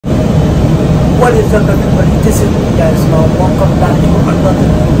What is up, everybody? This is me, guys. Welcome back to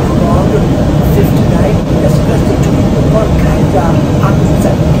another vlog 59. Yes, guys, the the podcast. I'm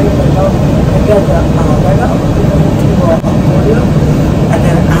inside the plane right now. And guys, right now I'm going to Cambodia, and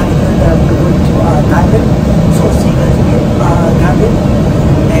then after that I'm going to Thailand. So see you guys in Thailand.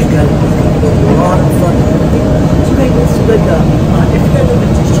 And guys, it's going to be a lot of fun and everything. So guys, if you guys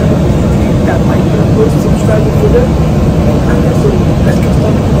haven't this channel, hit that like button, subscribe to it. And so let's get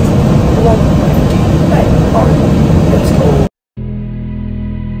started. Alright, let's go.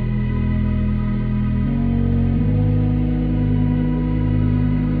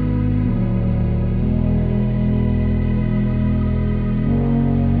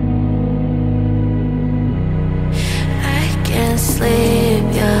 I can't sleep,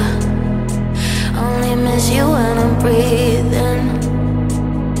 yeah. Only miss you when I'm breathing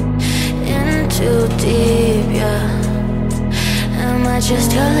in too deep, yeah. Am I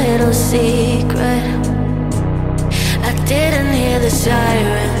just your little secret? I didn't hear the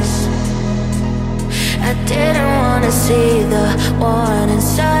sirens. I didn't want to see the warning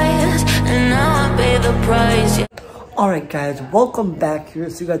signs, and now I pay the price, yeah. Alright guys, welcome back here.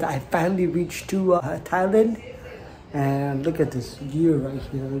 So guys, I finally reached to Thailand. And look at this view right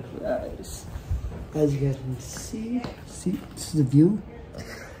here, guys. As you guys can see, this is the view.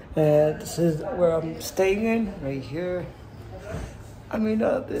 And this is where I'm staying in, right here. I mean,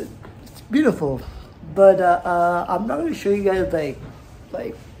 it's beautiful, but I'm not gonna show you guys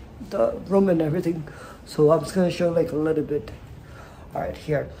like the room and everything. So I'm just gonna show like a little bit. All right,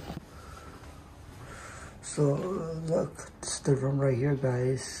 here. So look, this is the room right here,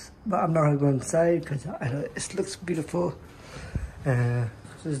 guys. But I'm not gonna go inside because I know it looks beautiful.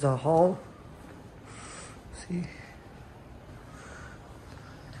 This is the hall. See,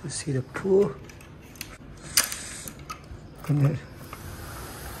 you see the pool. And then,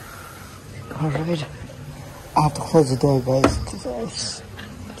 alright, I have to close the door, guys, because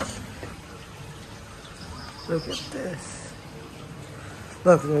look at this.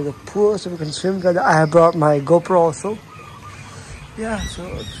 Look, there's a pool so we can swim, guys. I have brought my GoPro also. Yeah, so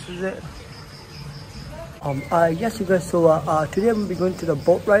this is it. Yes, you guys, so today I'm gonna be going to the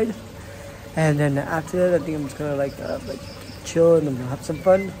boat ride, and then after that I think I'm just gonna like chill and I'm gonna have some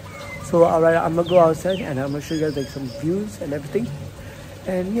fun. So alright, I'm gonna go outside and I'm gonna show you guys like some views and everything.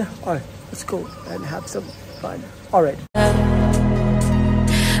 And yeah, alright, let's go and have some fun. Alright. Oh,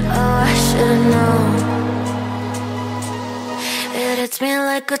 I should've known. It hits me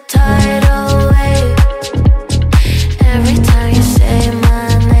like a tidal wave every time you say my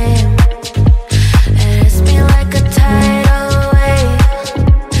name. It hits me like a tidal wave.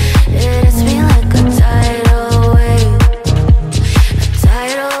 It hits me like a tidal wave. A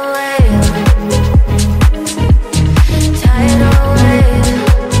tidal wave. Tidal wave.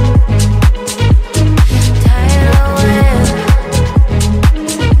 Tidal wave.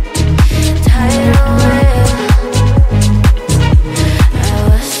 Tidal wave. I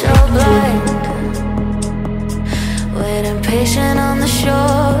was so blind, waiting patient on the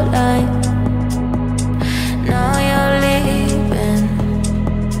shoreline. Now you're leaving,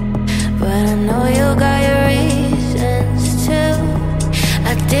 but I know you got your reasons too. I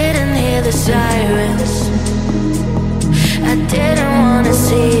didn't hear the sirens. I didn't want to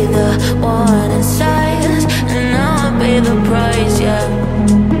see the warning signs, and now I pay the price, yeah.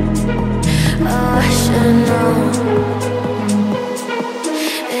 Oh, I should've known.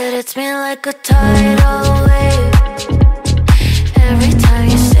 It hits me like a tidal wave every time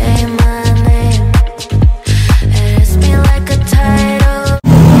you say my name. It hits me like a tidal.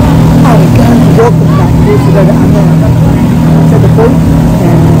 Alright guys, welcome back here. So guys, I'm inside the boat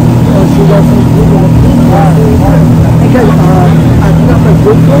and I'll show you guys some views of the pool. Hey guys, I think I'm my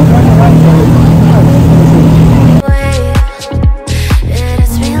GoPro. It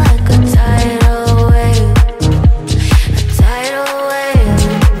hits me like a tidal wave. A tidal wave.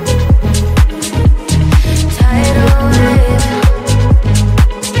 Tidal wave.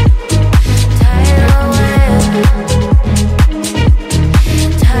 Tidal wave.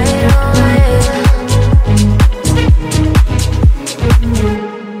 Tidal wave.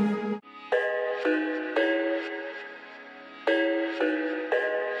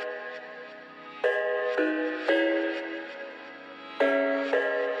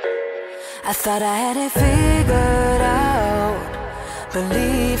 I thought I had it figured out,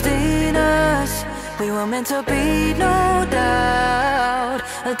 believed in us, we were meant to be, no doubt.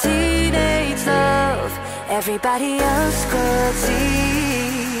 A teenage love, everybody else could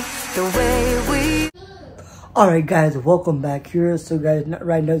see the way we. Alright guys, welcome back here. So guys,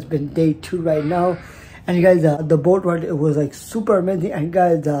 right now it's been day 2 right now, And you guys, the boat ride, it was like super amazing. And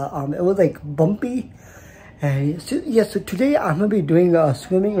guys, it was like bumpy. And so, yeah, so today I'm gonna be doing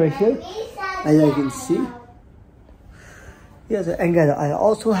swimming right here, as you can see. Yes, and guys, I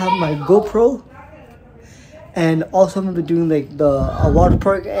also have my GoPro, and also I'm gonna be doing like the water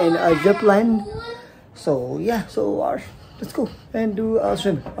park and zip line. So yeah, so let's go and do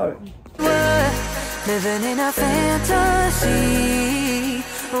swim. All right. Living in a fantasy.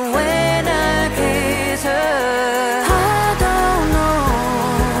 When I kiss her, I don't know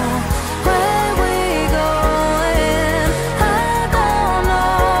where we going. I don't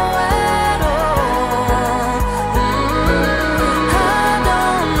know at all. I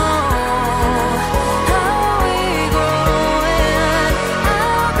don't know how we going.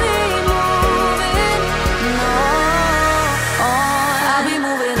 I'll be moving on. I'll be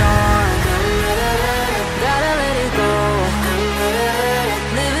moving on. Gotta let it go.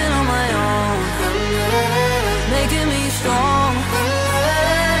 Living on my own, making me strong.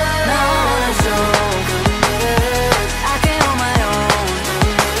 Now I wanna show I can hold my own.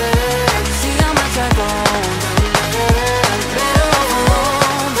 See how much I've grown. Better off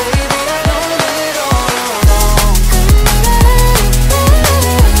alone, baby. I don't do it all alone.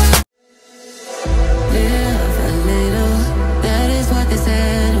 Live a little, that is what they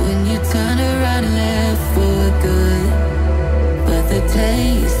said when you turned around and left for good. But the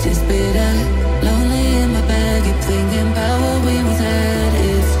taste is bitter. Lonely in my bed, keep thinking about what we once had.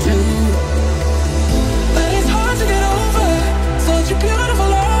 It's true, but it's hard to get over such a beautiful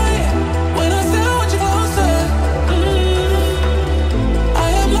lie. When I still want you closer, I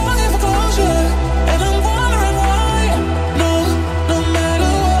am longing for closure, and I'm wondering why. No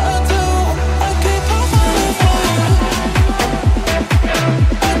matter what I do, I keep on falling for you.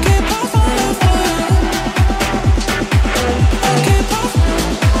 I keep on falling for you. I keep on.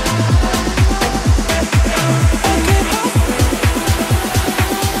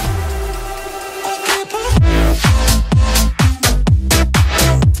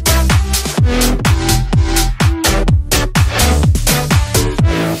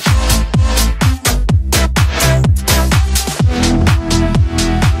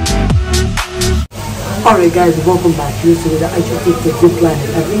 Alright guys, welcome back here. So I just did the zip line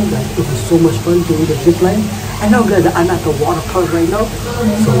and everything. Like, it was so much fun doing the zip line. And now guys, I'm at the water park right now.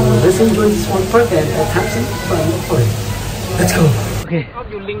 So let's enjoy this water park and have some fun. Alright, let's go. Okay.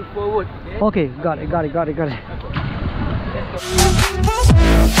 You link forward. Okay, got it.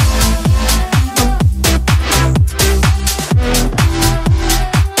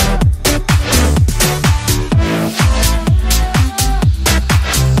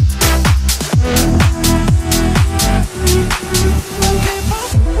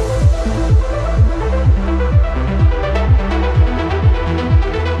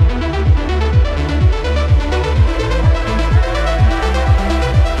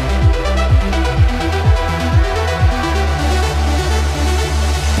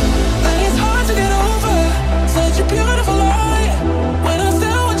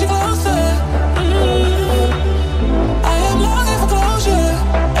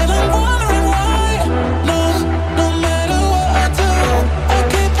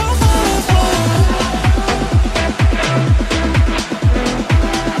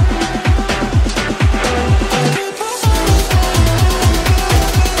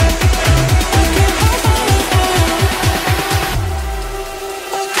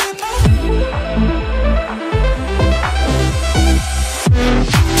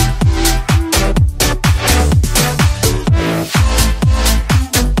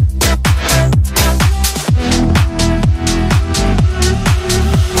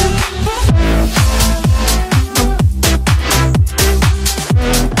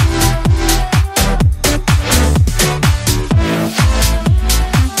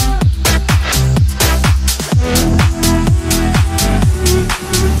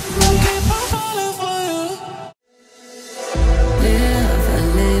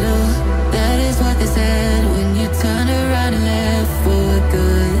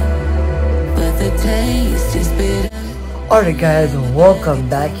 Alright guys, welcome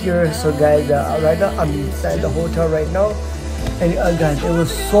back here. So guys, right now I'm inside the hotel right now, and guys, it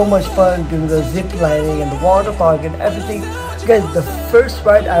was so much fun doing the zip lining and the water park and everything. Guys, the first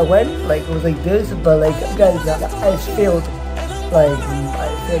ride I went, like, it was like this, but like, guys, I failed. Like,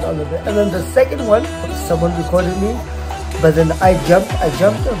 I failed a little bit. And then the second one, someone recorded me, but then I jumped,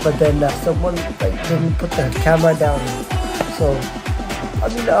 but then someone like didn't put the camera down. So I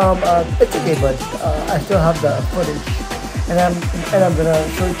mean, it's okay, but I still have the footage, and I'm gonna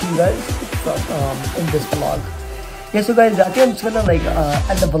show it to you guys from in this vlog. Yeah, so guys, I think I'm just gonna like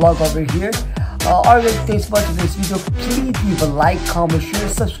end the vlog over here. Alright, thanks for watching this video. Please leave a like, comment, share,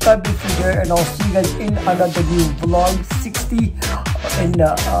 subscribe if you're there, and I'll see you guys in another new vlog 60 in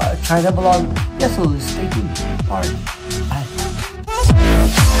China vlog. Yeah, so stay tuned. Alright, bye.